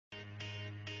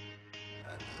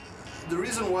the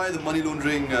reason why the money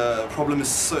laundering problem is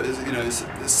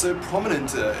so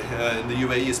prominent here in the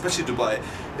UAE, especially Dubai,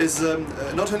 is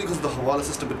not only because of the hawala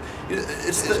system, but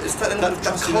it's that element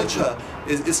that culture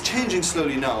is changing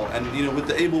slowly now. And with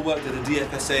the able work that the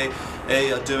DFSA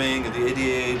are doing and the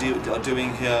ADA are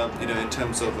doing here, in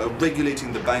terms of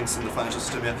regulating the banks and the financial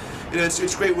system here,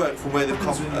 it's great work from where they've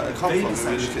come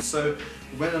from. So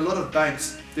when a lot of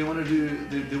banks they want to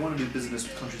do business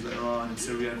with countries like Iran and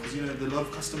Syria, because there are a lot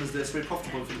of customers there, it's very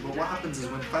profitable for them. But what happens is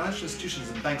when financial institutions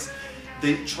and banks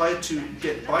they try to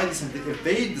get by the sanctions, they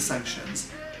evade the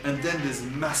sanctions, and then there's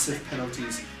massive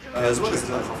penalties. As well as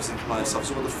the back office and compliance staff.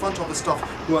 So the front office staff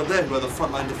who are there, who are the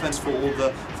frontline defence for all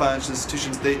the financial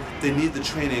institutions, they need the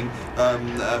training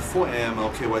for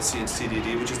AML, KYC and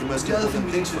CDD, which is the most important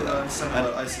thing to understand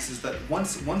about ISIS is that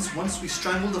once we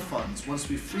strangle the funds, once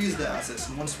we freeze their assets,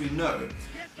 and once we know,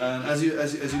 as you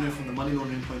know from the money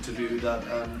laundering point of view, that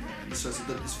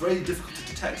it's very difficult to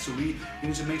detect. So we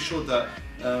need to make sure that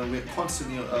we're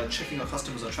constantly checking our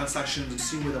customers, our transactions, and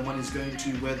seeing where the money's going to,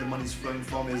 where the money's flowing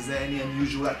from. Is there any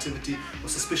unusual activity or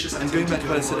suspicious activity? And going back to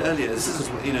what I said earlier, this is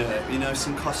I've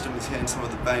seen customers here in some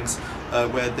of the banks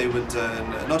where they would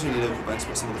not only local banks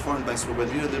but some of the foreign banks where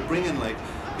they bring in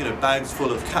bags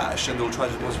full of cash, and they'll try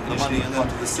to deposit the money and then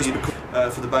to the seed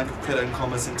for the Bank of Credit and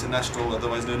Commerce International,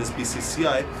 otherwise known as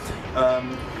BCCI,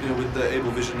 with the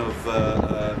able vision of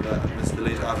the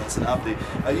late Hassan Abdi.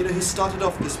 He started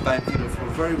off this bank from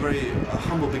a very, very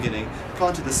humble beginning,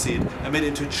 planted the seed and made it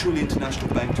into a truly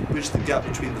international bank to bridge the gap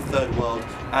between the third world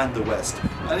and the West.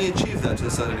 And he achieved that to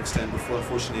a certain extent before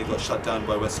unfortunately he got shut down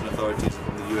by Western authorities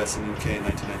from the US and UK in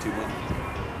 1991.